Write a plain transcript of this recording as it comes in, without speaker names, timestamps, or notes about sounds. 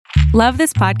Love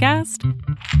this podcast?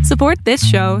 Support this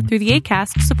show through the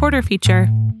Acast supporter feature.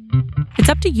 It's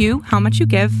up to you how much you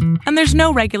give, and there's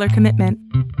no regular commitment.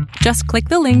 Just click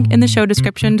the link in the show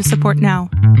description to support now.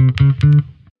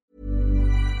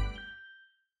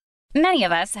 Many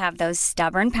of us have those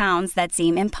stubborn pounds that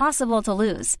seem impossible to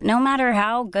lose, no matter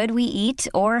how good we eat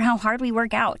or how hard we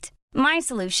work out. My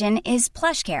solution is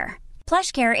PlushCare.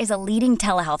 PlushCare is a leading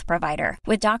telehealth provider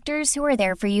with doctors who are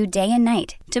there for you day and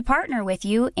night to partner with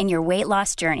you in your weight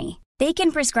loss journey. They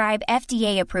can prescribe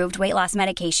FDA-approved weight loss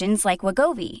medications like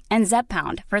Wegovy and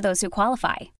Zepbound for those who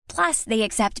qualify. Plus, they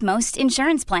accept most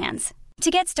insurance plans.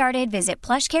 To get started, visit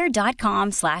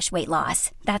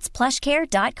plushcare.com/weightloss. That's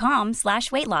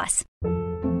plushcare.com/weightloss.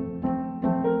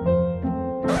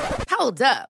 Hold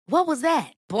up. What was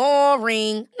that?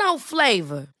 Boring. No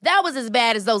flavor. That was as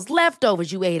bad as those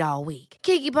leftovers you ate all week.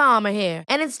 Keke Palmer here.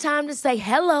 And it's time to say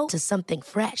hello to something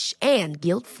fresh and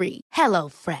guilt-free. Hello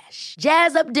Fresh.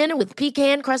 Jazz up dinner with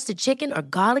pecan-crusted chicken or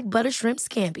garlic butter shrimp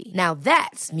scampi. Now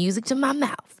that's music to my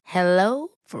mouth. Hello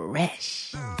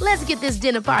Fresh. Let's get this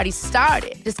dinner party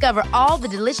started. Discover all the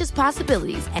delicious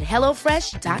possibilities at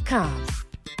hellofresh.com.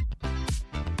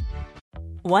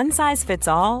 One size fits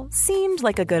all seemed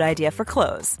like a good idea for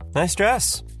clothes. Nice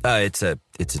dress. It's a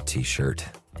t-shirt.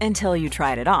 Until you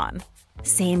tried it on.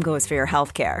 Same goes for your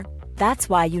healthcare. That's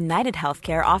why United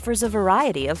Healthcare offers a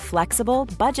variety of flexible,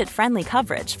 budget-friendly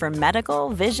coverage for medical,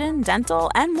 vision,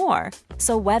 dental, and more.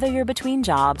 So whether you're between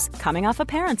jobs, coming off a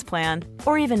parent's plan,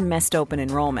 or even missed open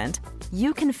enrollment,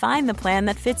 you can find the plan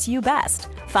that fits you best.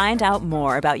 Find out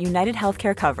more about United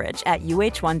Healthcare coverage at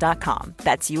uh1.com.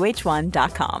 That's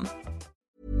uh1.com.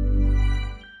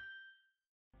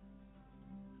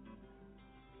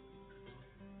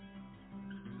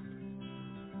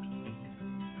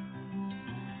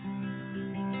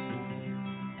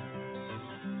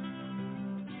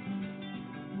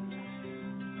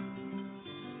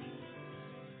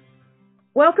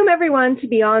 Welcome, everyone, to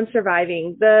Beyond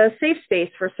Surviving, the safe space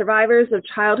for survivors of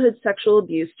childhood sexual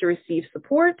abuse to receive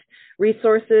support,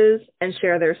 resources, and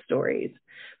share their stories.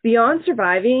 Beyond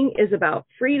Surviving is about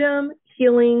freedom,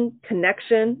 healing,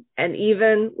 connection, and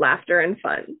even laughter and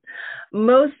fun.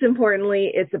 Most importantly,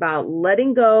 it's about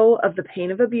letting go of the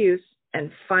pain of abuse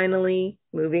and finally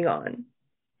moving on.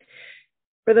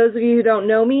 For those of you who don't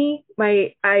know me,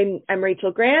 I'm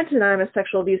Rachel Grant, and I'm a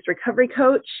sexual abuse recovery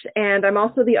coach, and I'm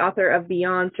also the author of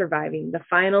Beyond Surviving, the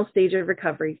final stage of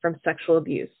recovery from sexual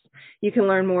abuse. You can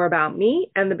learn more about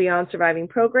me and the Beyond Surviving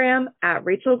program at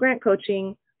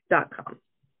rachelgrantcoaching.com.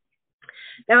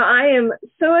 Now, I am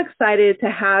so excited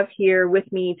to have here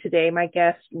with me today my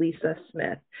guest, Lisa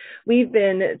Smith. We've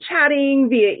been chatting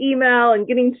via email and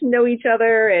getting to know each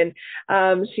other, and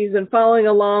she's been following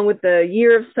along with the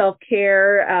Year of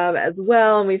Self-Care as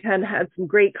well, and we've had some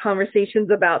great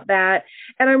conversations about that.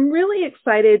 And I'm really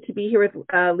excited to be here with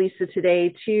Lisa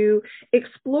today to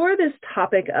explore this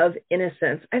topic of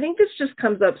innocence. I think this just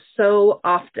comes up so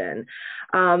often,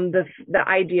 the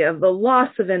idea of the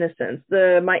loss of innocence,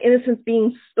 my innocence being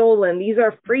stolen. These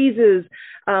are phrases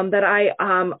that I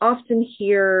often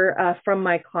hear from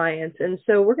my clients. And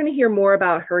so we're going to hear more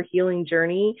about her healing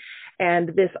journey and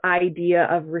this idea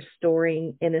of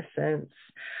restoring innocence.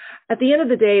 At the end of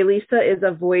the day, Lisa is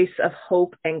a voice of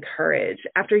hope and courage.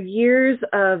 After years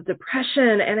of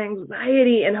depression and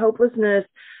anxiety and hopelessness,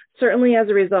 certainly as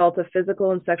a result of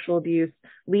physical and sexual abuse,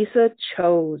 Lisa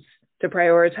chose to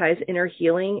prioritize inner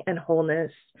healing and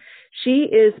wholeness. She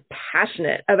is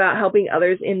passionate about helping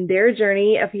others in their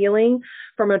journey of healing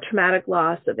from a traumatic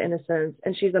loss of innocence.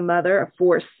 And she's a mother of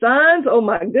 4 sons. Oh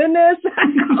my goodness, a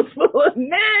house full of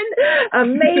men.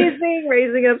 Amazing,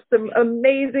 raising up some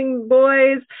amazing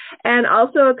boys. And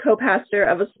also a co-pastor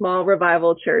of a small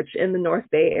revival church in the North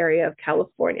Bay area of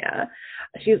California.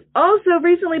 She's also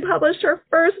recently published her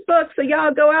first book. So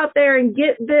y'all go out there and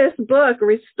get this book,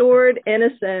 Restored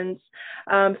Innocence.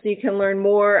 So you can learn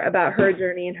more about her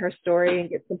journey and her story and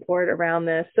get support around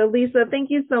this. So Lisa, thank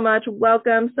you so much.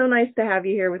 Welcome. So nice to have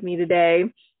you here with me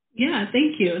today. Yeah,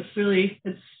 thank you. It's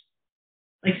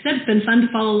like I said, it's been fun to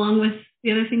follow along with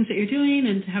the other things that you're doing,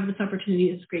 and to have this opportunity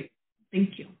is great.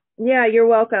 Thank you. Yeah, you're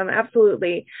welcome.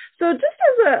 Absolutely. So just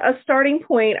as a starting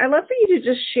point, I'd love for you to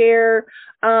just share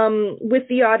with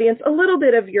the audience a little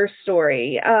bit of your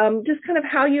story, just kind of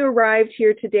how you arrived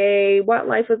here today, what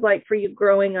life was like for you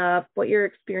growing up, what your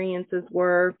experiences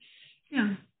were.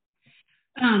 Yeah.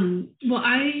 Well,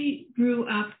 I grew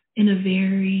up in a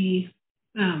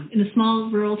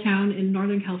small rural town in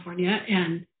Northern California,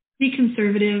 and pretty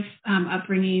conservative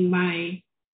upbringing.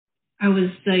 I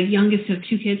was the youngest of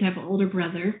 2 kids. I have an older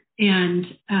brother, and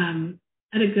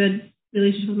had a good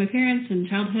relationship with my parents in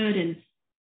childhood. And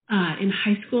in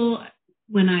high school,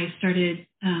 when I started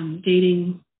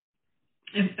dating,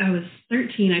 I was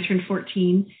 13. I turned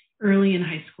 14 early in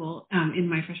high school in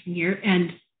my freshman year.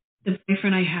 And the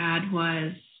boyfriend I had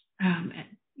was,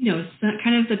 it's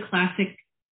kind of the classic,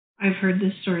 I've heard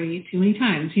this story too many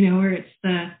times, where it's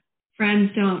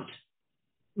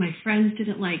my friends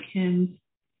didn't like him.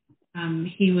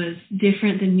 He was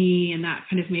different than me, and that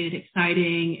kind of made it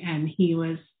exciting. And he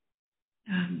was,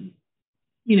 I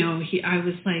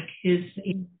was like his,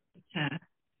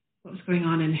 what was going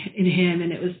on in him.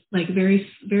 And it was like very,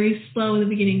 very slow in the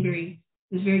beginning,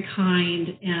 it was very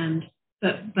kind.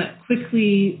 But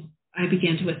quickly I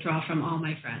began to withdraw from all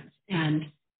my friends and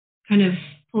kind of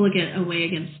pull away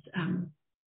against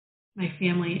my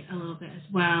family a little bit as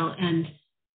well. And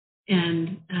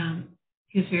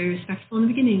he was very respectful in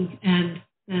the beginning, and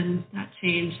then that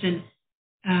changed. And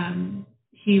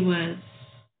he was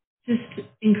just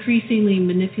increasingly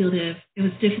manipulative. It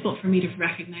was difficult for me to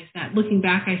recognize that. Looking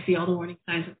back, I see all the warning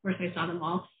signs. Of course, I saw them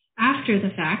all after the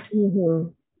fact,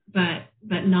 but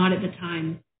not at the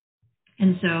time.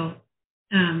 And so,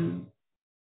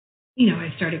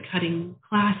 I started cutting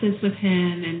classes with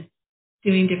him and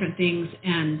doing different things.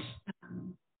 And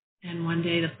one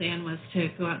day the plan was to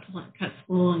go out to cut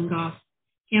school and go off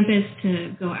campus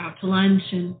to go out to lunch.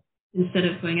 And instead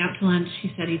of going out to lunch,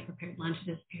 he said he prepared lunch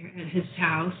at his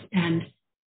house and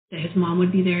that his mom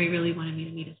would be there. He really wanted me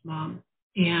to meet his mom.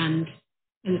 And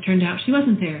as it turned out, she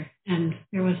wasn't there, and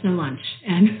there was no lunch.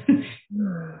 And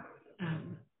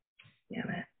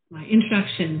my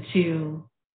introduction to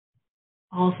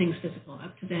all things physical.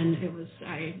 Up to then,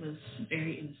 I was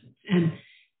very innocent, and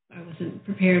I wasn't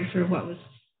prepared for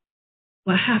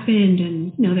what happened.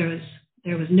 And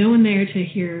there was no one there to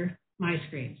hear my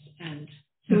screams, and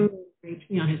so he raped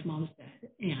me on his mom's bed.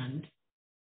 And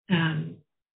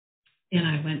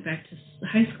I went back to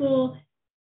high school,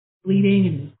 bleeding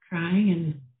and crying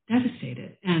and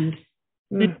devastated, and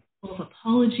full of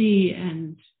apology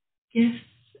and gifts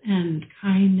and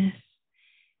kindness.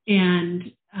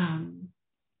 And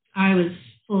I was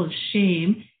full of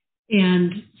shame.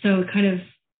 And so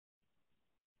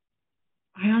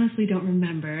I honestly don't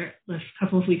remember the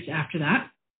couple of weeks after that.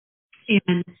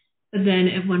 But then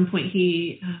at one point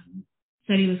he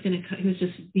said he was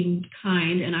just being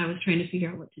kind, and I was trying to figure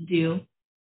out what to do.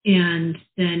 And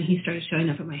then he started showing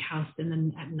up at my house, and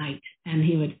then at night, and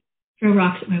he would throw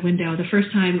rocks at my window. The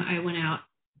first time I went out,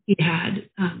 he had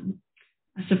a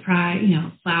surprise,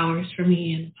 flowers for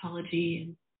me and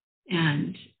apology,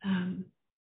 and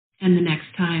the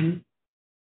next time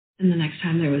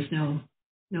there was no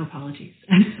apologies.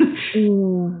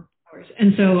 And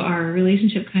so our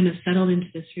relationship kind of settled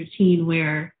into this routine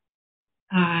where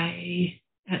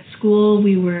at school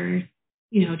we were,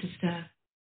 just a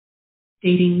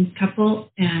dating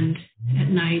couple, and at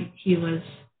night I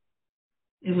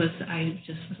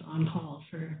just was on call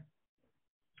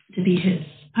to be his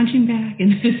punching bag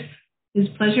and his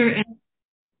pleasure. And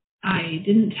I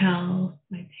didn't tell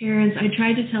my parents. I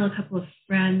tried to tell a couple of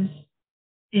friends,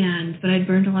 but I'd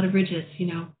burned a lot of bridges,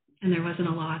 and there wasn't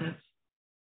a lot of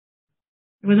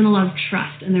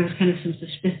trust, and there was kind of some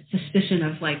suspicion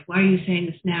of like, why are you saying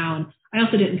this now? And I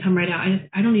also didn't come right out.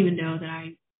 I don't even know that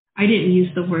I didn't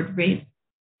use the word rape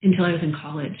until I was in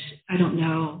college. I don't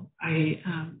know. I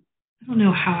don't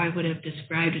know how I would have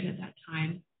described it at that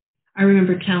time. I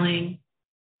remember telling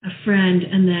a friend,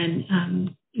 and then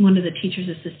one of the teacher's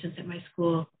assistants at my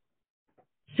school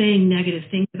saying negative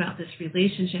things about this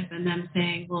relationship, and them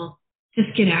saying, well,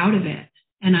 just get out of it.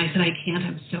 And I said, I can't,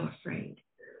 I'm so afraid.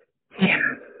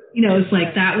 And, it's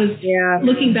like, that was,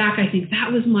 looking back, I think that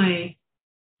was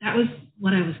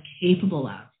what I was capable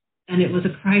of. And it was a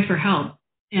cry for help.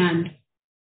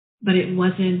 But it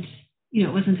wasn't,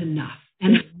 it wasn't enough.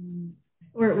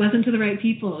 Or it wasn't to the right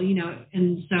people,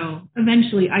 and so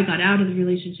eventually I got out of the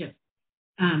relationship,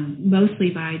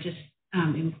 mostly by just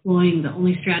employing the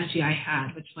only strategy I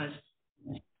had, which was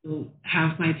to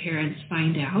have my parents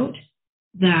find out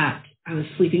that I was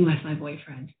sleeping with my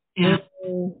boyfriend. And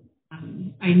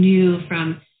I knew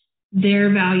from their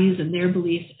values and their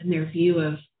beliefs and their view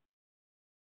of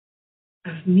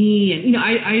me, and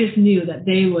I just knew that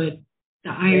they would,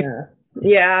 right,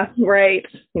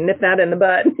 nip that in the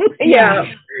bud. So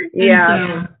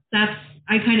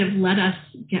I kind of let us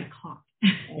get caught.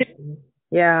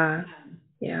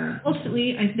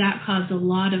 Ultimately, that caused a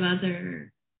lot of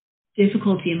other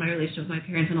difficulty in my relationship with my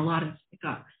parents, and it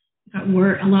got a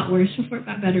lot worse before it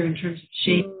got better in terms of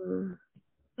shape.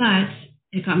 But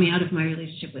it got me out of my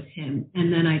relationship with him,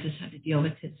 and then I just had to deal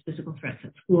with his physical threats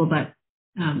at school. But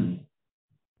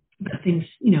things,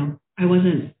 I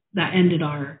wasn't. That ended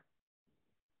our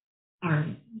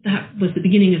that was the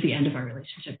beginning of the end of our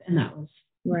relationship, and that was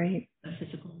right. the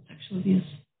physical and sexual abuse.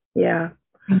 Yeah.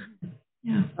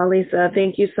 Yeah. Lisa,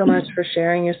 thank you so much for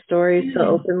sharing your story so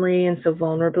openly and so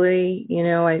vulnerably.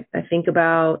 I think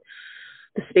about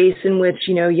the space in which,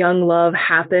 young love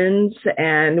happens,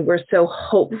 and we're so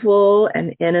hopeful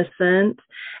and innocent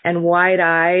and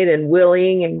wide-eyed and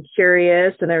willing and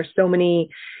curious. And there's so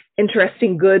many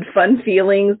interesting, good, fun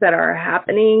feelings that are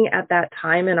happening at that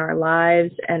time in our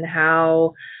lives, and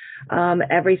how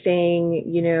everything,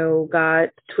 got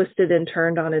twisted and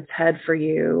turned on its head for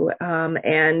you.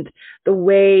 And the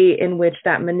way in which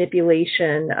that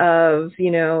manipulation of,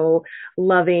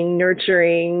 loving,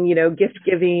 nurturing, gift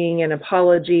giving and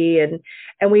apology, and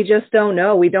we just don't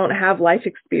know. We don't have life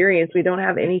experience. We don't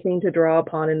have anything to draw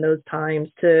upon in those times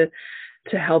to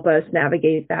help us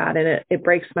navigate that. And it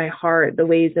breaks my heart, the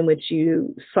ways in which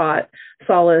you sought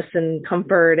solace and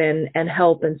comfort and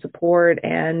help and support,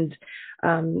 and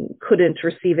didn't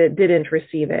receive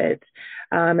it,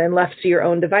 and left to your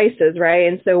own devices, right?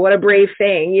 And so what a brave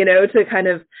thing, to kind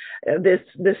of this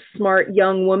smart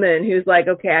young woman who's like,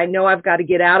 okay, I know I've got to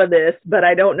get out of this, but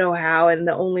I don't know how. And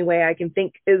the only way I can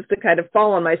think is to kind of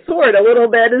fall on my sword a little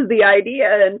bit, is the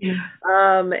idea. And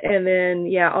then,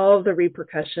 all of the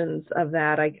repercussions of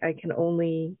that, I can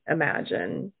only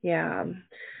imagine. Yeah.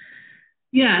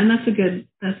 Yeah. And that's a good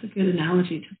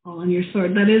analogy, to fall on your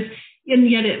sword. That is, and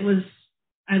yet it was,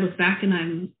 I look back and I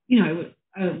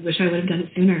wish I would have done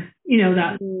it sooner,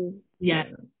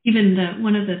 even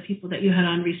one of the people that you had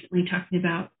on recently talking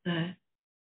about the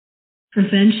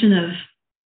prevention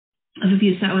of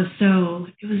abuse,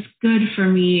 it was good for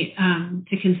me,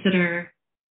 to consider,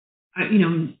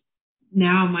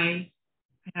 now I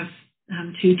have,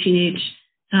 2 teenage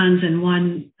sons, and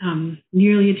one,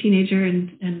 nearly a teenager,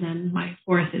 and then my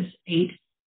 4th is 8,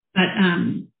 but,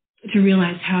 to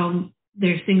realize how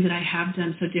there's things that I have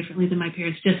done so differently than my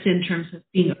parents, just in terms of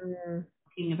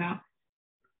talking about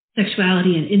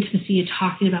sexuality and intimacy, and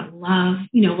talking about love,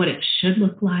 what it should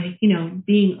look like,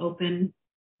 being open.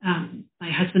 My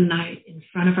husband and I, in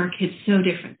front of our kids, so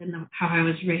different than how I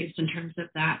was raised in terms of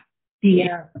that being,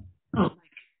 like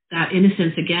that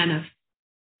innocence again of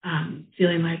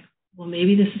feeling like, well,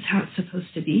 maybe this is how it's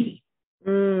supposed to be.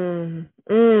 Right.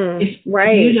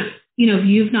 If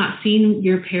you've not seen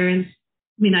your parents,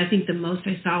 I mean, I think the most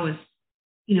I saw was,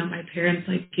 my parents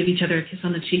like give each other a kiss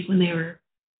on the cheek when they were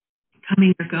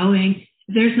coming or going.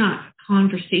 If there's not a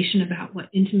conversation about what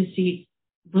intimacy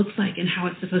looks like and how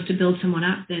it's supposed to build someone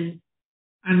up, then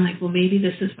I'm like, well, maybe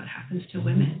this is what happens to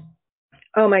women.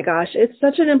 Oh my gosh, it's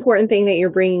such an important thing that you're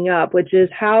bringing up, which is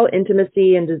how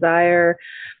intimacy and desire,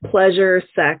 pleasure,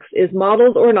 sex is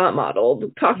modeled or not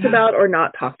modeled, talked about or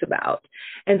not talked about.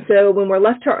 And so when we're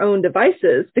left to our own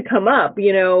devices to come up,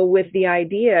 with the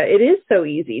idea, it is so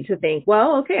easy to think,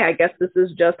 well, okay, I guess this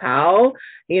is just how,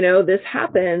 this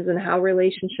happens, and how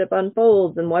relationship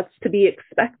unfolds, and what's to be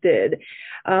expected.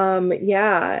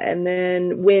 And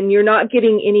then when you're not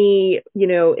getting any,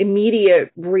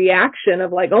 immediate reaction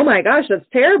of like, oh my gosh, that's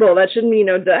terrible, that shouldn't be,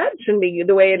 that shouldn't be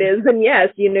the way it is, then yes,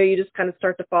 you just kind of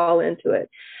start to fall into it.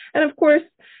 And of course,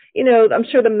 I'm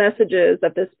sure the messages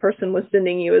that this person was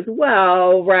sending you as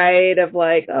well, right? Of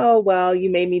like, oh, well, you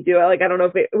made me do it. Like, I don't know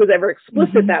if it was ever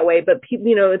explicit that way, but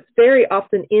it's very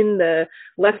often in the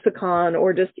lexicon,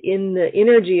 or just in the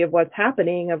energy of what's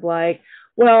happening, of like,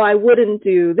 well, I wouldn't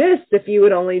do this if you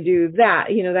would only do that,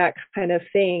 that kind of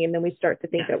thing. And then we start to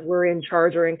think that we're in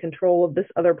charge or in control of this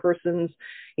other person's,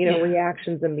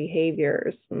 reactions and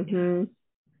behaviors. Mm-hmm.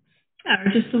 Yeah,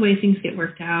 or just the way things get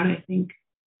worked out. I think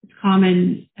it's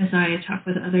common, as I talk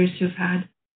with others who have had,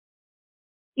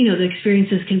 the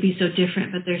experiences can be so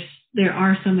different, but there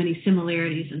are so many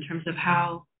similarities in terms of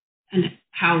how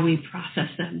we process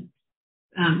them,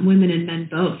 women and men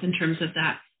both, in terms of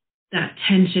that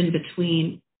tension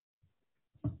between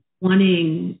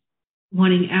wanting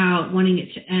out, wanting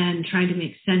it to end, trying to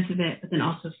make sense of it, but then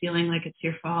also feeling like it's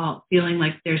your fault, feeling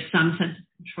like there's some sense of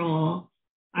control.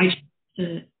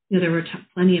 There were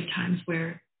plenty of times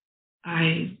where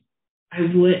I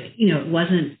would, it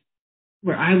wasn't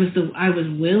where I was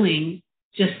willing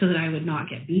just so that I would not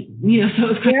get beaten, so it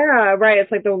was right.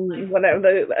 It's like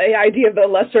the idea of the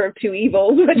lesser of two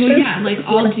evils. Like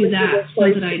I'll do that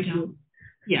so that I don't,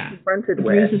 confronted the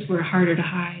with. bruises were harder to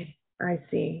hide. I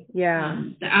see. Yeah.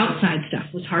 The outside stuff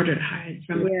was harder to hide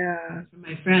from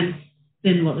my friends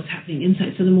than what was happening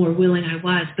inside. So the more willing I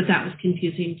was, but that was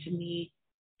confusing to me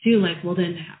too. Like, well,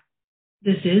 then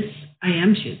I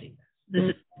am choosing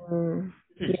this. And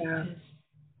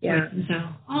so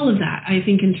all of that, I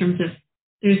think, in terms of,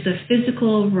 there's the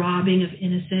physical robbing of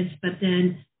innocence, but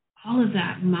then all of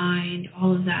that mind,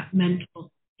 all of that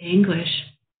mental anguish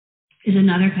is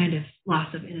another kind of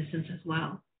loss of innocence as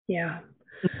well. Yeah.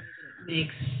 It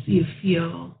makes you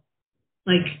feel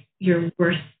like you're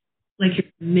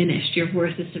diminished. Your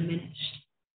worth is diminished.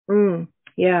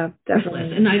 Yeah, definitely.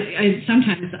 Worthless. And I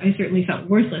sometimes I certainly felt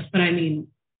worthless, but I mean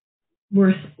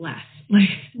worthless. Like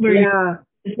where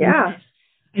yeah.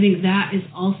 I think that is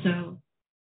also,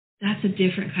 that's a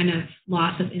different kind of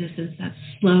loss of innocence that's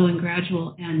slow and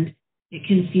gradual, and it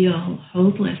can feel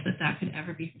hopeless that could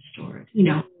ever be restored. You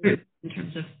know, in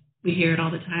terms of, we hear it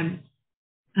all the time,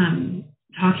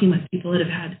 talking with people that have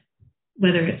had,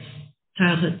 whether it's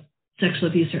childhood sexual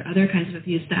abuse or other kinds of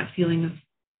abuse, that feeling of,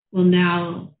 well,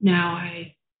 now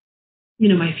I, you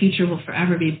know, my future will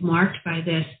forever be marked by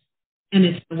this, and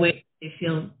it's the way they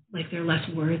feel like they're less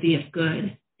worthy of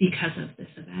good because of this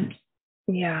event.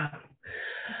 Yeah.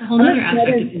 That's a whole other aspect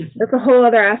of innocence. That's a whole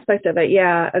other aspect of it.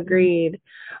 Yeah, agreed.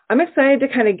 I'm excited to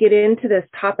kind of get into this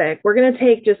topic. We're going to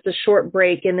take just a short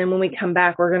break, and then when we come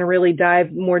back, we're going to really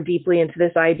dive more deeply into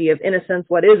this idea of innocence.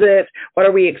 What is it? What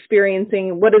are we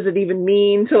experiencing? What does it even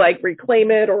mean to like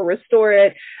reclaim it or restore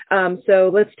it?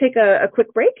 So let's take a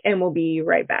quick break, and we'll be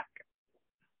right back.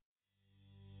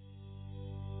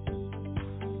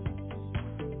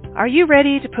 Are you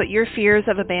ready to put your fears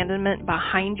of abandonment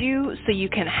behind you so you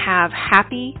can have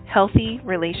happy, healthy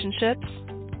relationships?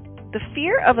 The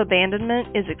fear of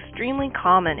abandonment is extremely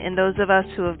common in those of us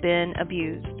who have been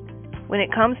abused. When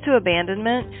it comes to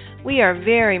abandonment, we are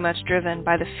very much driven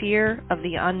by the fear of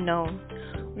the unknown.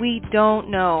 We don't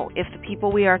know if the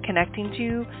people we are connecting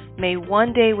to may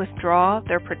one day withdraw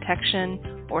their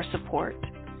protection or support.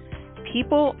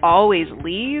 People always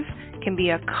leave can be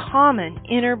a common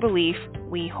inner belief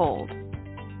we hold.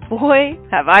 Boy,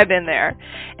 have I been there.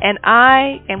 And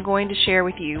I am going to share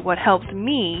with you what helped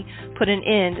me put an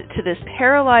end to this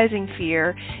paralyzing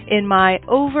fear in my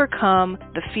Overcome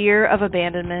the Fear of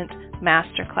Abandonment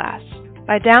Masterclass.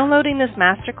 By downloading this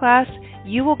masterclass,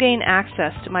 you will gain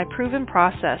access to my proven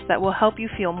process that will help you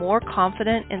feel more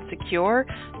confident and secure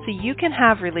so you can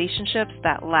have relationships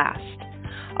that last.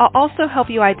 I'll also help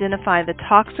you identify the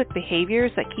toxic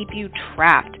behaviors that keep you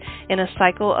trapped in a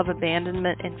cycle of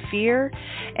abandonment and fear,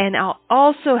 and I'll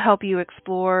also help you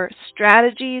explore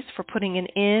strategies for putting an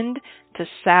end to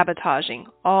sabotaging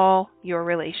all your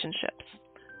relationships.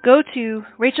 Go to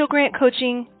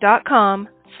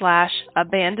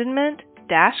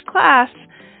rachelgrantcoaching.com/abandonment-class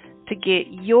to get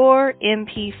your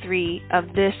MP3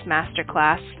 of this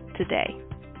masterclass today.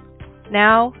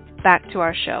 Now, back to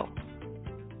our show.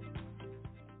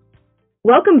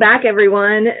 Welcome back,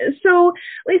 everyone. So,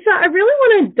 Lisa, I really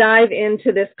want to dive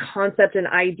into this concept and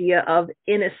idea of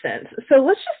innocence. So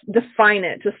let's just define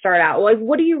it to start out. Like,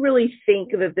 what do you really think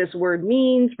that this word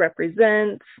means,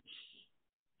 represents?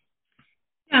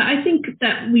 Yeah, I think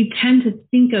that we tend to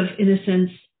think of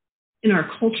innocence in our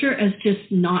culture as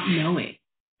just not knowing,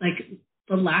 like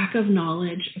the lack of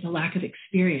knowledge or the lack of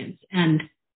experience. And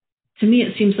to me,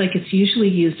 it seems like it's usually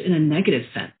used in a negative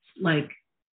sense, like,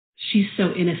 she's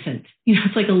so innocent. You know,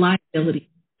 it's like a liability,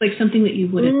 like something that you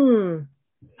wouldn't.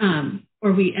 And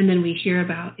then we hear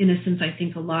about innocence, I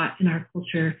think, a lot in our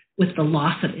culture with the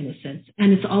loss of innocence.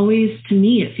 And it's always, to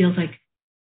me, it feels like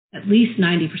at least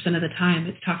 90% of the time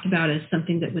it's talked about as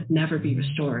something that would never be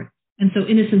restored. And so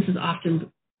innocence is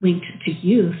often linked to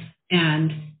youth.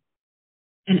 And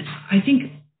I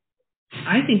think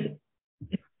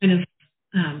it's kind of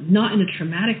not in a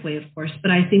traumatic way, of course,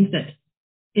 but I think that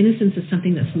innocence is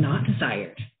something that's not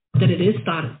desired, that it is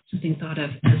thought of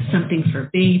as something for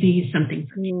babies, something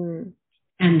for children.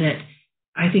 And that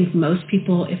I think most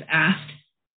people, if asked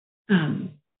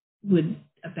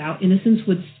about innocence,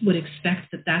 would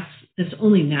expect that that's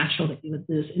only natural, that you would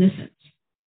lose innocence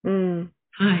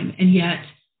time. And yet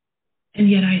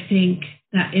I think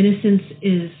that innocence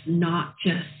is not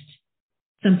just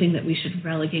something that we should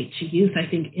relegate to youth. I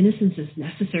think innocence is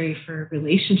necessary for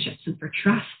relationships and for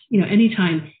trust. You know,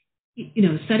 anytime, you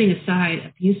know, setting aside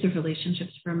abusive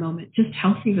relationships for a moment, just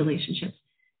healthy relationships,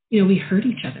 you know, we hurt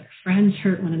each other. Friends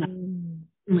hurt one another.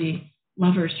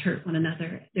 Lovers hurt one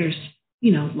another. There's,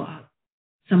 you know,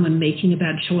 someone making a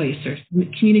bad choice or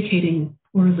communicating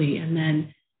poorly, and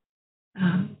then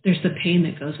there's the pain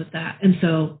that goes with that. And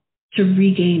so to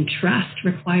regain trust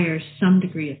requires some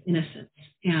degree of innocence.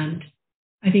 And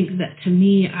I think that, to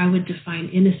me, I would define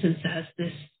innocence as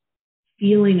this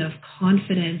feeling of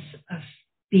confidence, of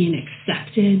being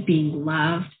accepted, being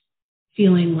loved,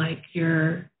 feeling like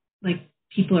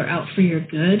people are out for your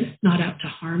good, not out to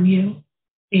harm you.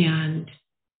 And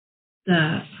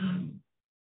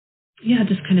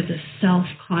just kind of the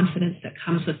self-confidence that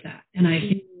comes with that. And I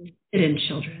think it in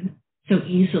children. so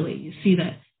easily. You see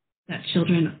that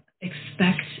children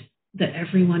expect that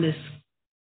everyone is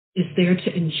there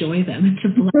to enjoy them and to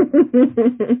bless,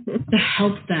 to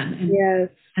help them. And, yes.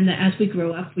 And that as we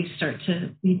grow up, I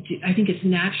think it's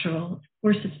natural, of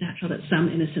course it's natural that some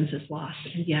innocence is lost.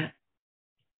 And yet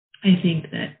I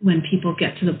think that when people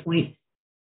get to the point,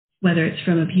 whether it's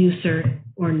from abuse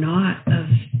or not, of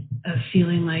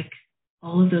feeling like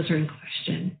all of those are in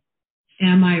question,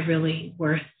 am I really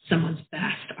worth someone's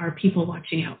best? Are people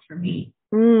watching out for me?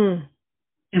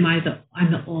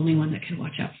 I'm the only one that can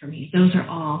watch out for me? Those are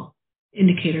all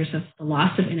indicators of the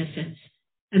loss of innocence.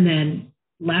 And then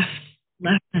left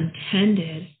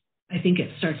untended, I think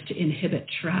it starts to inhibit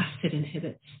trust. It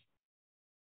inhibits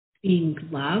being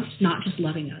loved, not just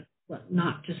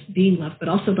being loved, but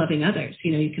also loving others.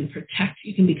 You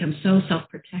can become so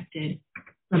self-protected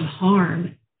from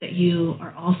harm that you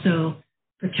are also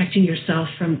protecting yourself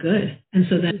from good. And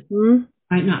so then you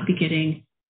might not be getting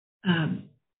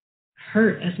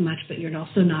hurt as much, but you're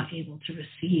also not able to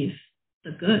receive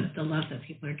the good, the love that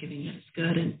people are giving that is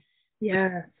good. And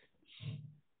yeah,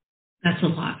 that's a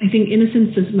lot. I think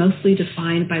innocence is mostly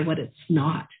defined by what it's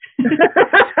not.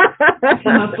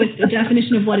 Come up with the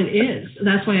definition of what it is.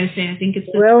 That's why I say I think it's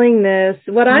willingness.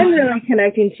 What I'm really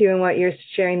connecting to and what you're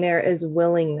sharing there is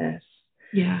willingness.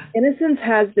 Yeah. Innocence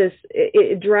has this,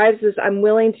 it drives this, I'm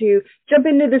willing to jump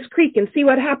into this creek and see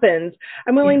what happens.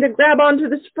 I'm willing to grab onto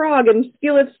this frog and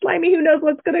feel it slimy. Who knows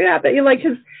what's going to happen?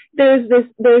 Because there's this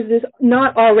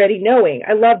not already knowing.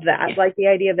 I love that. Yeah. Like the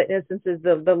idea that innocence is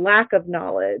the lack of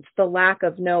knowledge, the lack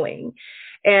of knowing.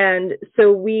 And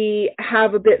so we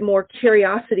have a bit more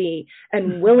curiosity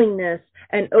and willingness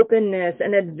and openness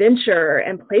and adventure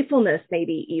and playfulness,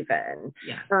 maybe even.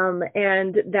 Yeah.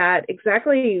 And that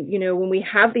exactly, when we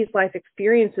have these life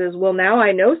experiences, well, now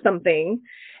I know something,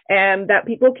 and that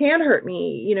people can hurt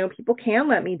me, people can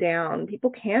let me down, people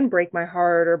can break my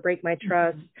heart or break my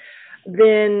trust.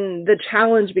 Then the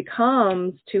challenge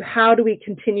becomes to how do we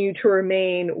continue to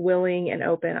remain willing and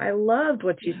open. I loved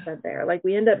what you said there. Like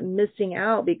we end up missing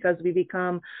out because we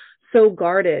become so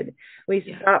guarded. We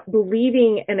stop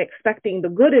believing and expecting the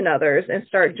good in others and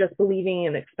start just believing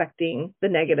and expecting the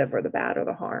negative or the bad or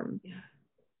the harm.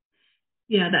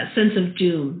 Yeah, that sense of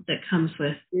doom that comes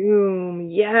with doom,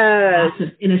 yes, lots of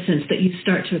innocence that you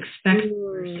start to expect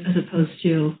first, as opposed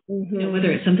to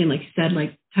whether it's something like you said,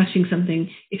 like touching something,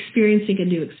 experiencing a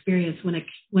new experience.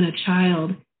 When a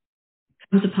child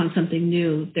comes upon something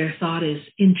new, their thought is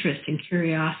interest and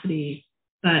curiosity.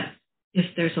 But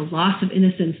if there's a loss of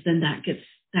innocence, then that gets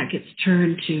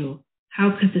turned to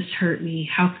how could this hurt me?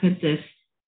 How could this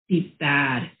be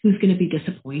bad? Who's going to be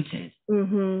disappointed?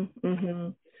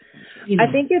 I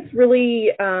think it's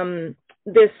really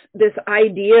this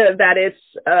idea that it's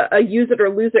a use it or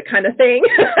lose it kind of thing.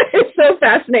 It's so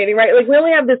fascinating, right? Like we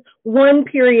only have this one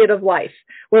period of life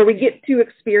where we get to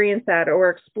experience that or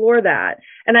explore that.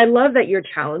 And I love that you're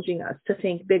challenging us to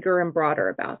think bigger and broader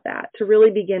about that, to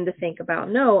really begin to think about,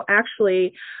 no,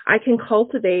 actually, I can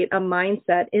cultivate a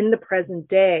mindset in the present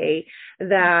day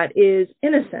that is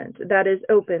innocent, that is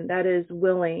open, that is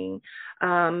willing.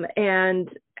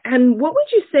 And what would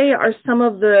you say are some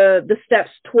of the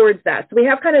steps towards that? So we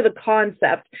have kind of the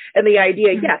concept and the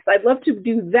idea, yes, I'd love to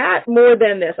do that more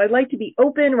than this. I'd like to be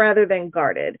open rather than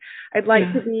guarded. I'd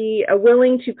like to be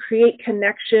willing to create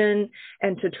connection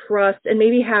and to trust and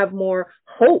maybe have more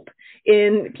hope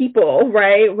in people,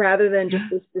 right? Rather than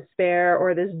just this despair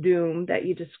or this doom that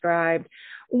you described.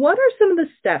 What are some of the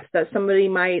steps that somebody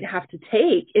might have to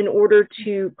take in order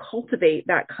to cultivate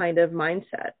that kind of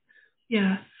mindset?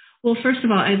 Yeah. Well, first of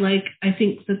all, I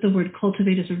think that the word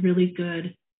cultivate is a really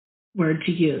good word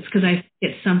to use because I think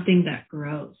it's something that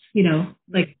grows,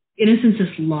 like innocence is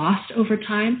lost over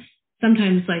time.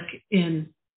 Sometimes like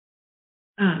in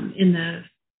a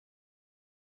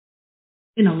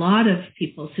lot of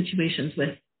people's situations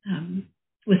with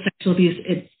sexual abuse,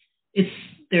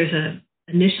 there's a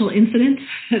initial incident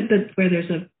where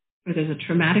there's a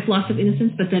traumatic loss of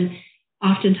innocence, but then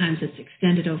oftentimes it's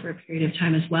extended over a period of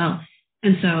time as well.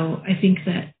 And so I think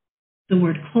that the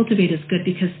word cultivate is good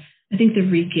because I think the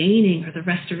regaining or the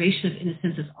restoration of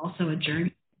innocence is also a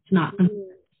journey.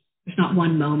 There's not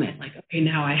one moment like, okay,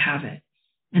 now I have it.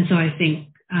 And so I think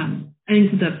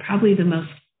probably the most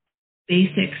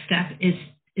basic step is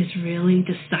really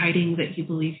deciding that you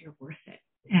believe you're worth it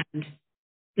and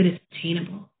that it's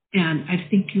attainable. And I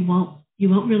think you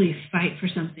won't really fight for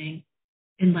something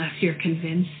unless you're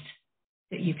convinced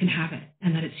that you can have it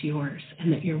and that it's yours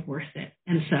and that you're worth it.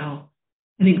 And so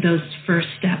I think those first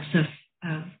steps of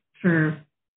for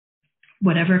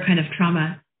whatever kind of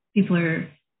trauma people are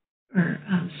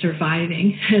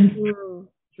surviving and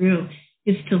through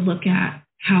is to look at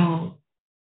how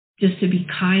just to be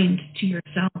kind to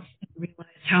yourself and realize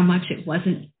how much it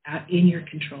wasn't in your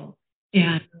control,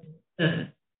 and to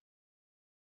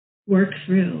work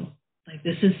through, like,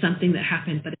 this is something that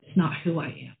happened, but it's not who I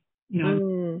am. You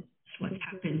know, it's what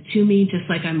happened to me, just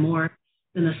like I'm more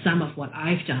than the sum of what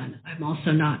I've done. I'm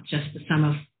also not just the sum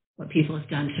of what people have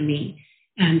done to me.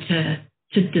 And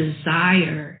to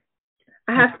desire.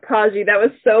 I have to pause you. That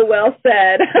was so well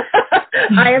said.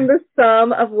 I am the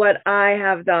sum of what I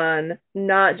have done,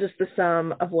 not just the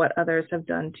sum of what others have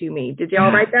done to me. Did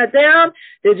y'all write that down?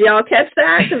 Did y'all catch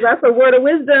that? Because that's a word of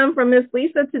wisdom from Miss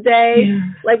Lisa today. Yeah.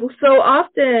 Like, so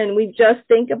often we just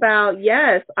think about,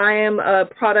 yes, I am a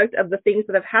product of the things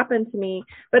that have happened to me,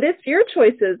 but it's your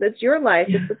choices. It's your life.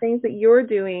 It's the things that you're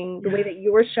doing, the way that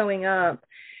you're showing up.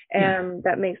 And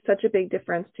that makes such a big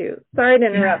difference too. Sorry to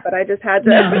interrupt, but I just had to.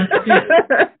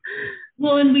 No,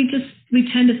 well, and we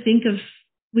tend to think of,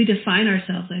 we define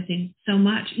ourselves, I think, so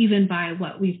much, even by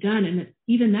what we've done. And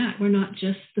even that, we're not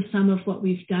just the sum of what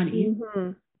we've done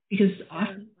either. Because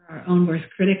often we're our own worst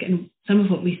critic, and some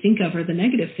of what we think of are the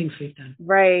negative things we've done.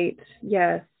 Right.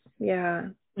 Yes. Yeah.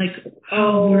 Like, we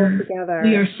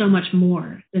are so much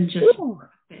more than just what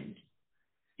happened.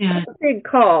 That's a big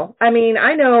call. I mean,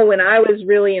 I know when I was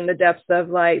really in the depths of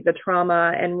like the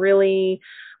trauma and really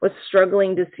was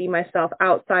struggling to see myself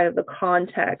outside of the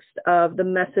context of the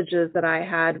messages that I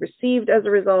had received as a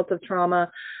result of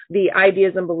trauma, the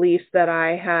ideas and beliefs that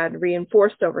I had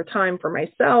reinforced over time for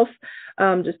myself,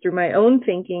 just through my own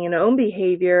thinking and own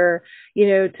behavior, you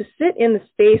know, to sit in the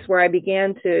space where I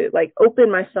began to like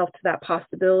open myself to that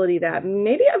possibility that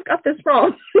maybe I've got this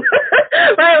wrong,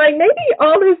 right? Like maybe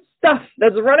all this stuff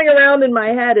that's running around in my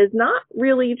head is not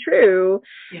really true.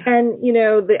 Yeah. And, you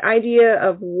know, the idea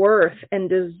of worth and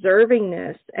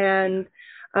deservingness and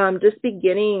just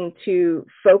beginning to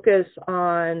focus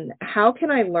on how can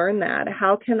I learn that?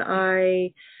 How can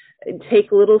I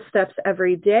take little steps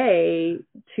every day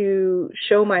to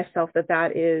show myself that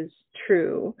that is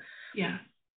true? Yeah.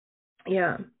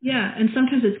 Yeah. Yeah. And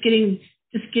sometimes it's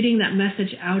getting that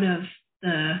message out of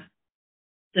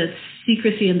the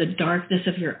secrecy and the darkness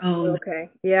of your own. Okay.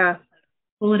 Yeah.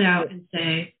 Pull it out and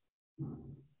say,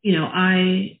 you know,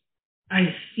 I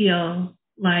feel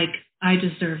like I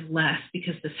deserve less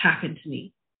because this happened to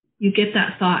me. You get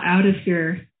that thought out of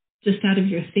your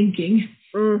thinking.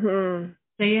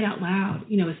 Say it out loud.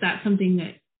 You know, is that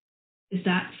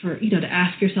for, you know, to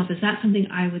ask yourself, is that something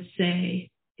I would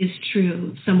say is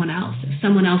true of someone else? If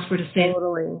someone else were to say,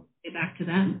 say back to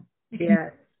them.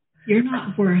 Yes. You're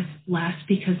not worth less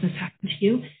because this happened to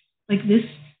you. Like this,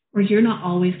 or you're not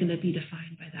always going to be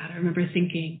defined by that. I remember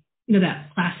thinking, you know,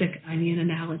 that classic onion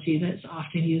analogy that's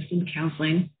often used in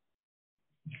counseling.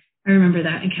 I remember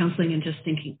that in counseling and just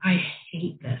thinking, I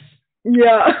hate this.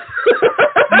 Yeah.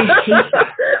 I hate that.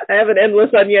 I have an endless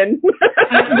onion.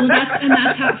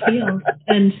 That's how it feels.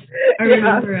 And I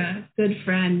remember a good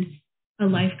friend, a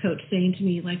life coach, saying to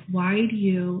me, like, why are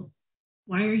you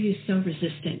so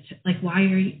resistant? Like, why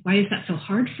is that so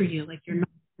hard for you? Like, you're not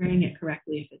doing it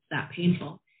correctly if it's that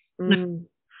painful. It's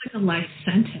like a life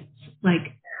sentence.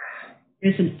 Like,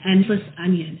 there's an endless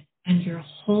onion, and your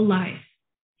whole life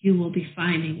you will be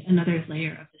finding another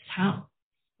layer of this hell.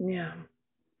 Yeah.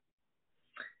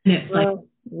 And it's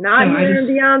not here and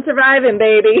Beyond Surviving,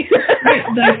 baby.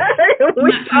 That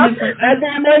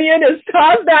onion is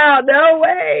tossed out. No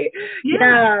way.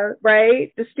 Yeah,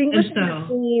 right? Distinguishing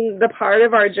between the part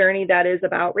of our journey that is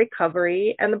about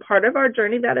recovery and the part of our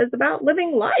journey that is about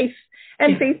living life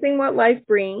and facing what life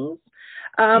brings.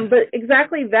 But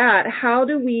exactly that, how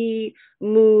do we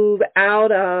move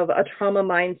out of a trauma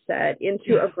mindset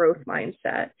into a growth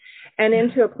mindset and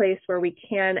into a place where we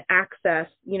can access,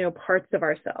 you know, parts of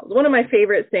ourselves? One of my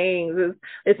favorite sayings is,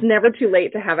 it's never too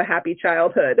late to have a happy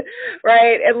childhood,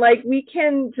 right? And like, we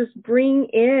can just bring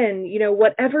in, you know,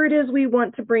 whatever it is we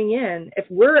want to bring in. If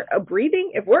we're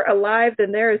breathing, if we're alive,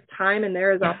 then there is time and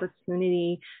there is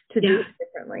opportunity to do it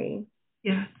differently.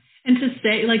 Yeah. And to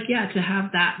say, like, to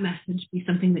have that message be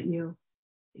something that you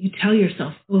tell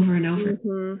yourself over and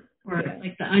over. Or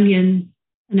like the onion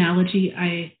analogy,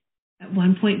 I at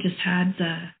one point just had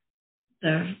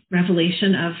the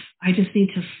revelation of, I just need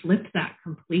to flip that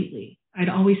completely. I'd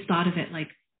always thought of it like,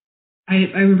 I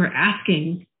remember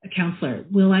asking a counselor,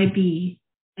 will I be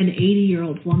an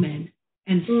 80-year-old woman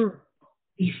and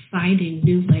be finding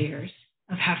new layers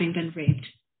of having been raped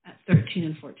at 13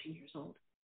 and 14 years old?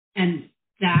 And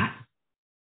that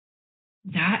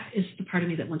is the part of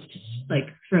me that wants to like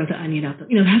throw the onion out.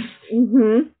 You know,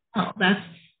 that's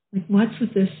like, what's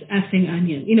with this effing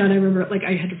onion? You know, and I remember like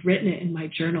I had written it in my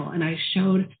journal and I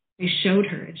showed I showed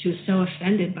her, and she was so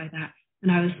offended by that.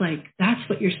 And I was like, that's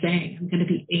what you're saying. I'm going to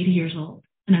be 80 years old,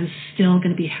 and I'm still going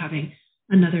to be having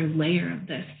another layer of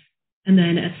this. And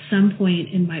then at some point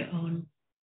in my own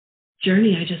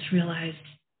journey, I just realized,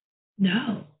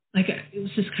 no, like it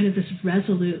was just kind of this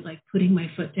resolute, like putting my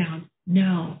foot down.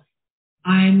 No,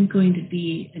 I'm going to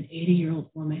be an 80-year-old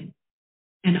woman,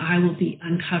 and I will be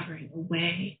uncovering a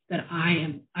way that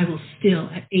I will still,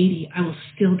 at 80, I will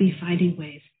still be finding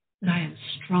ways that I am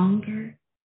stronger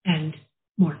and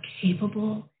more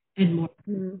capable and more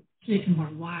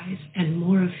wise and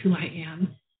more of who I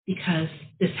am, because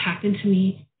this happened to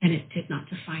me and it did not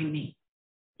define me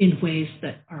in ways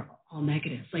that are all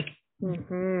negative, like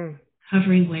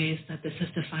covering ways that this has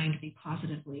defined me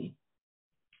positively.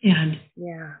 And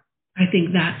I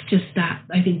think that's just that.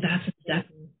 I think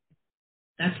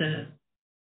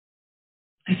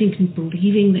I think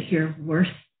believing that you're worth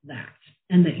that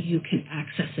and that you can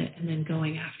access it, and then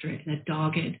going after it in a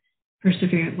dogged,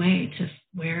 perseverant way to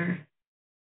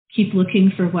keep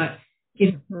looking for what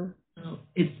it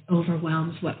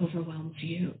overwhelms what overwhelms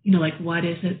you. You know, like what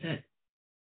is it that,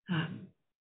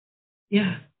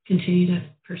 continue to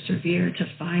persevere, to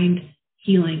find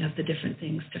healing of the different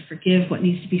things, to forgive what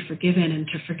needs to be forgiven, and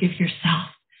to forgive yourself.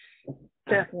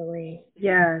 Definitely.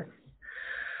 Yes.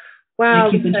 Wow.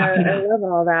 Like you've been talking about. I love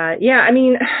all that. Yeah. I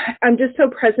mean, I'm just so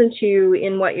present to you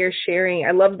in what you're sharing.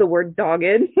 I love the word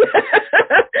dogged.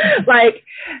 Like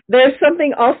there's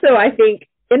something also, I think,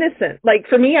 innocent. Like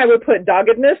for me, I would put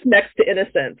doggedness next to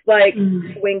innocence. Like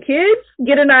when kids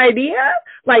get an idea,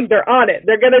 like they're on it,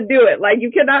 they're going to do it. Like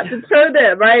you cannot deter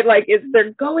them, right? Like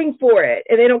they're going for it,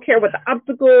 and they don't care what the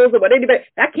obstacles or what anybody,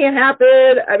 that can't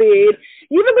happen. I mean,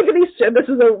 even look at these, this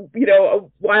is a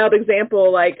wild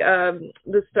example. Like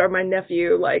my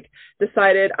nephew like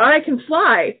decided I can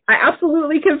fly. I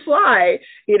absolutely can fly.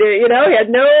 He had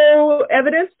no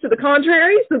evidence to the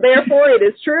contrary. So therefore it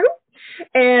is true.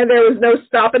 And there was no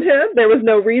stopping him. There was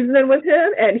no reasoning with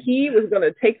him. And he was going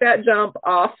to take that jump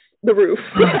off the roof.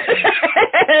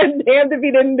 And damned if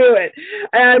he didn't do it.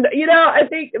 And, I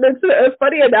think that's a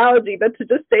funny analogy, but to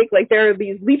just take, like, there are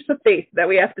these leaps of faith that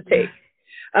we have to take.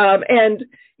 And,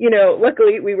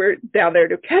 luckily we were down there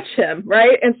to catch him,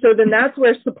 right? And so then that's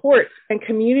where support and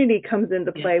community comes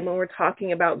into play when we're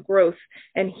talking about growth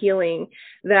and healing,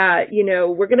 that,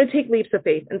 we're going to take leaps of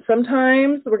faith, and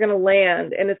sometimes we're going to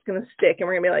land and it's going to stick, and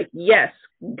we're going to be like, yes,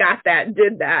 got that,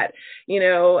 did that,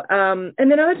 and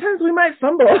then other times we might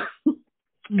fumble.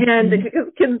 And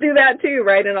kids do that too,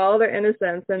 right? In all their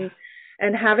innocence.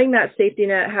 And having that safety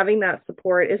net, having that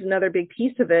support is another big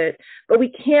piece of it. But we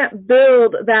can't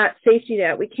build that safety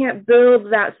net. We can't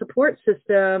build that support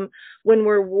system when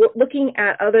we're looking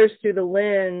at others through the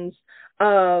lens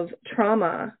of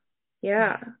trauma.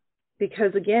 Yeah.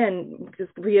 Because again,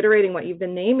 just reiterating what you've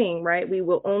been naming, right? We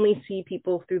will only see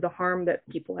people through the harm that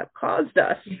people have caused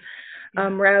us,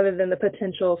 rather than the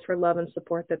potential for love and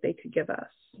support that they could give us.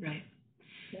 Right.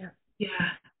 Yeah. Yeah.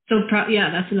 So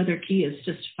that's another key, is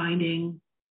just finding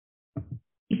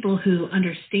people who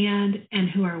understand and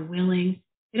who are willing.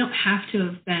 They don't have to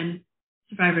have been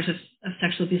survivors of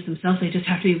sexual abuse themselves. They just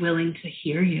have to be willing to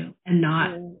hear you and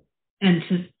and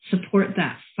to support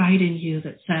that fight in you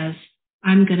that says,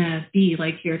 I'm going to be,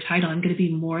 like your title, I'm going to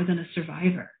be more than a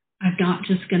survivor. I'm not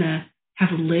just going to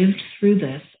have lived through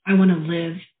this. I want to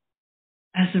live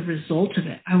as a result of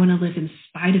it. I want to live in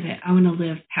spite of it. I want to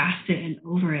live past it and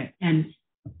over it, and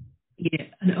be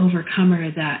an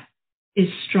overcomer that is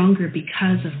stronger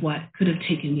because of what could have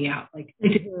taken me out. Like it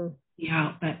didn't take me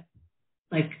out, but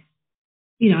like,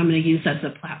 I'm going to use that as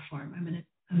a platform. I'm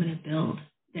going to build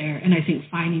there. And I think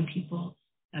finding people,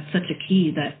 that's such a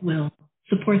key that will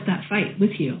support that fight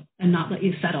with you and not let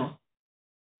you settle.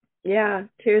 Yeah,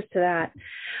 cheers to that.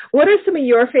 What are some of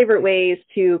your favorite ways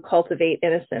to cultivate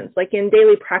innocence? Like in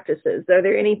daily practices, are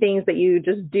there any things that you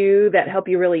just do that help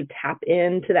you really tap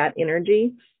into that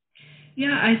energy?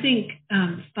 Yeah, I think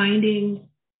finding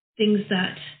things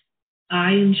that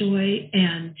I enjoy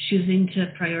and choosing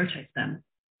to prioritize them,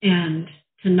 and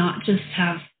to not just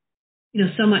have,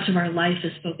 so much of our life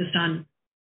is focused on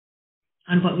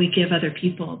what we give other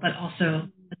people, but also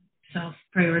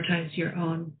prioritize your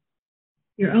own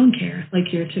care.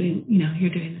 Like you're doing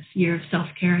this year of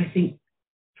self-care. I think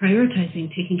prioritizing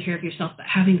taking care of yourself, but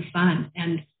having fun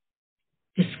and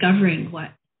discovering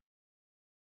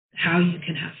how you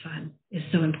can have fun is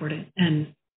so important.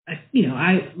 And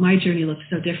my journey looks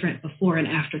so different before and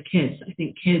after kids. I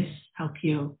think kids help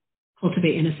you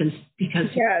cultivate innocence because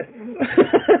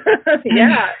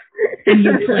and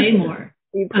you play more.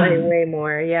 You play way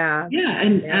more, yeah. Yeah,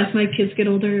 and as my kids get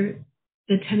older,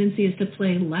 the tendency is to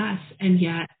play less, and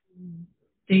yet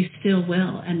they still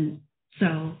will. And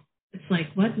so it's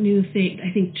like, what new thing?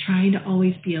 I think trying to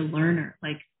always be a learner,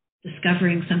 like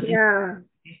discovering something. Yeah.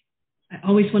 I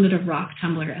always wanted a rock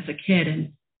tumbler as a kid,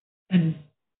 and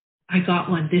I got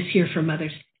one this year for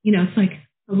Mother's. It's like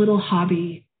a little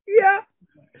hobby. Yeah.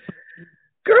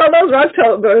 Girl, those rock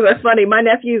tumblers are funny. My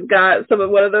nephews got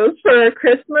one of those for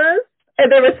Christmas,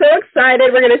 and they were so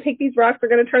excited. We're going to take these rocks, we're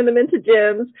going to turn them into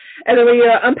gems, and then we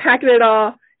unpacked it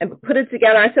all and put it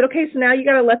together. I said, okay, so now you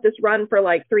got to let this run for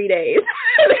like 3 days.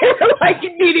 They were like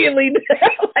immediately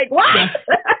like, what? Yeah.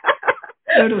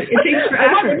 Totally. It takes forever.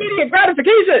 I want immediate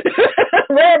gratification.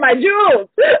 Where are my jewels?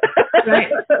 Right.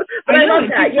 But I love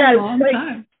that. Yeah, a long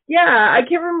time. Yeah, I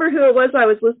can't remember who it was I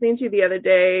was listening to the other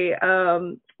day,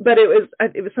 but it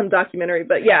was some documentary.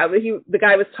 But yeah, the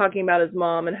guy was talking about his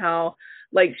mom and how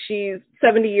like she's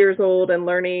 70 years old and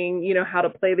learning, how to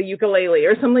play the ukulele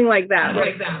or something like that.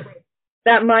 Like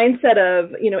that mindset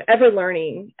of, ever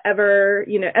learning, ever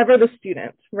the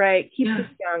student, right? Keeps us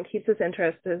young, keeps us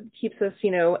interested, keeps us,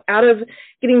 out of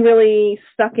getting really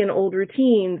stuck in old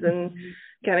routines and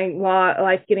getting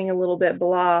life getting a little bit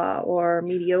blah or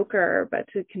mediocre, but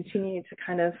to continue to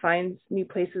kind of find new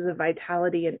places of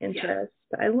vitality and interest.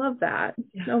 I love that.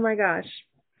 Oh my gosh.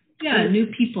 Yeah, new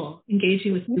people,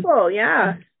 engaging with people,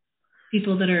 yeah.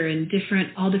 People that are in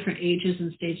all different ages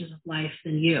and stages of life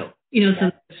than you.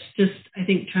 So it's just, I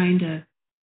think having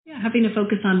to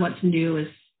focus on what's new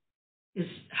is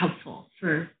helpful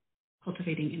for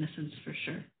cultivating innocence for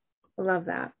sure. I love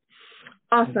that.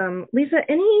 Awesome. Lisa,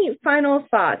 any final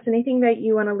thoughts? Anything that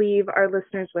you want to leave our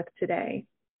listeners with today?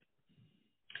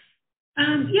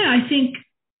 I think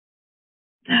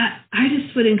that I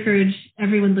just would encourage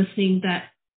everyone listening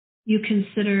that you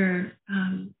consider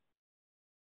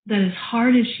that as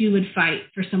hard as you would fight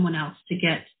for someone else to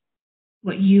get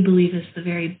what you believe is the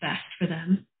very best for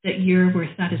them, that you're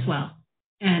worth that as well.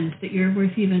 And that you're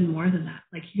worth even more than that.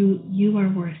 Like you are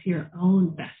worth your own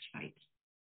best fight.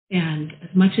 And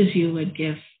as much as you would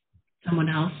give someone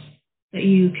else, that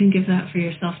you can give that for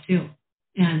yourself too.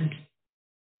 And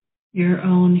your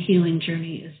own healing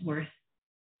journey is worth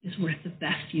the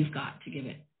best you've got to give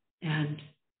it. And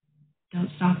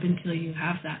don't stop until you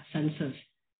have that sense of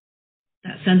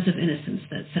innocence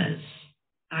that says,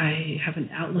 I have an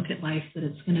outlook at life that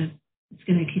it's gonna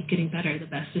keep getting better. The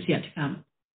best is yet to come.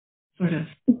 Sort of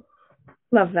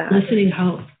love that. Listening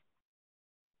hope.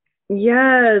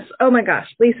 Yes. Oh my gosh,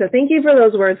 Lisa, thank you for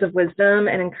those words of wisdom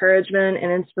and encouragement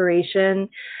and inspiration.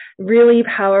 Really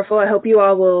powerful. I hope you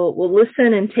all will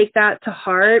listen and take that to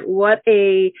heart. What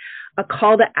a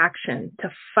call to action,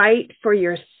 to fight for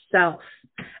yourself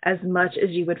as much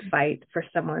as you would fight for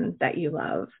someone that you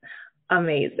love.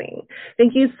 Amazing.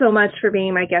 Thank you so much for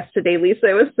being my guest today, Lisa.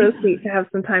 It was so sweet to have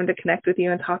some time to connect with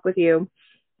you and talk with you.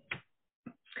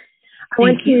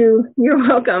 You're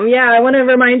welcome. Yeah, I want to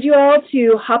remind you all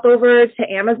to hop over to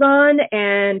Amazon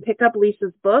and pick up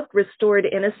Lisa's book, Restored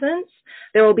Innocence.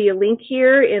 There will be a link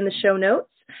here in the show notes.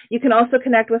 You can also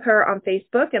connect with her on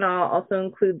Facebook, and I'll also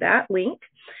include that link.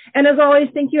 And as always,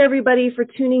 thank you everybody for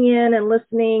tuning in and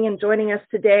listening and joining us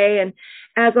today. And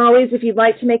as always, if you'd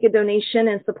like to make a donation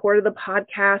in support of the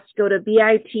podcast, go to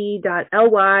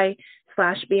bit.ly/Beyond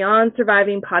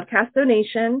Surviving Podcast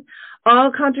Donation.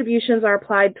 All contributions are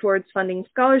applied towards funding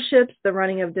scholarships, the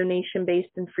running of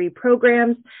donation-based and free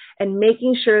programs, and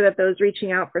making sure that those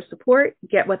reaching out for support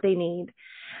get what they need.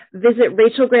 Visit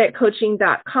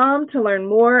rachelgrantcoaching.com to learn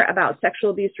more about sexual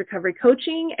abuse recovery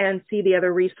coaching and see the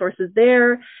other resources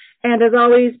there. And as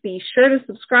always, be sure to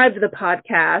subscribe to the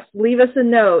podcast, leave us a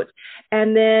note,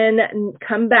 and then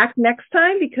come back next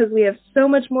time because we have so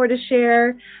much more to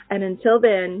share. And until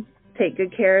then, take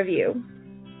good care of you.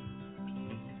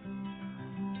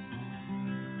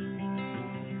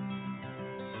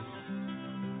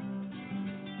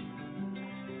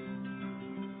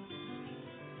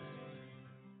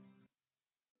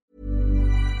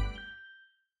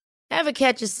 Ever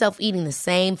catch yourself eating the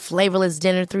same flavorless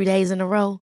dinner 3 days in a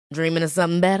row? Dreaming of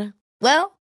something better?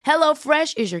 Well,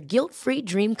 HelloFresh is your guilt-free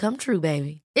dream come true,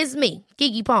 baby. It's me,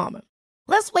 Keke Palmer.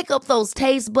 Let's wake up those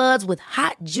taste buds with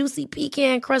hot, juicy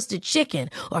pecan-crusted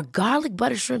chicken or garlic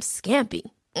butter shrimp scampi.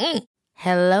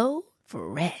 Hello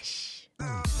Fresh.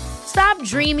 Stop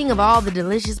dreaming of all the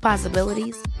delicious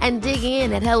possibilities and dig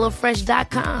in at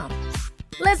HelloFresh.com.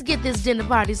 Let's get this dinner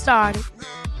party started.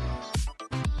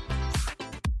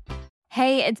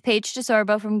 Hey, it's Paige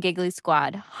DeSorbo from Giggly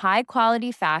Squad. High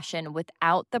quality fashion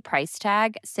without the price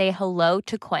tag. Say hello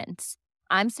to Quince.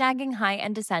 I'm snagging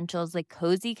high-end essentials like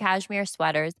cozy cashmere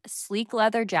sweaters, sleek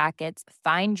leather jackets,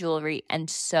 fine jewelry, and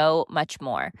so much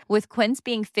more. With Quince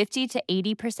being 50 to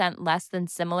 80% less than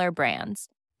similar brands.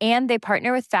 And they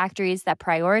partner with factories that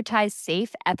prioritize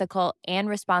safe, ethical, and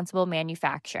responsible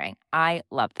manufacturing. I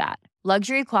love that.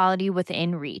 Luxury quality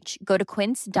within reach. Go to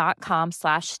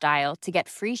quince.com/style to get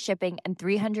free shipping and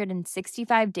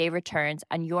 365-day returns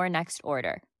on your next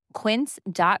order.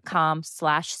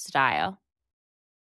 Quince.com/style.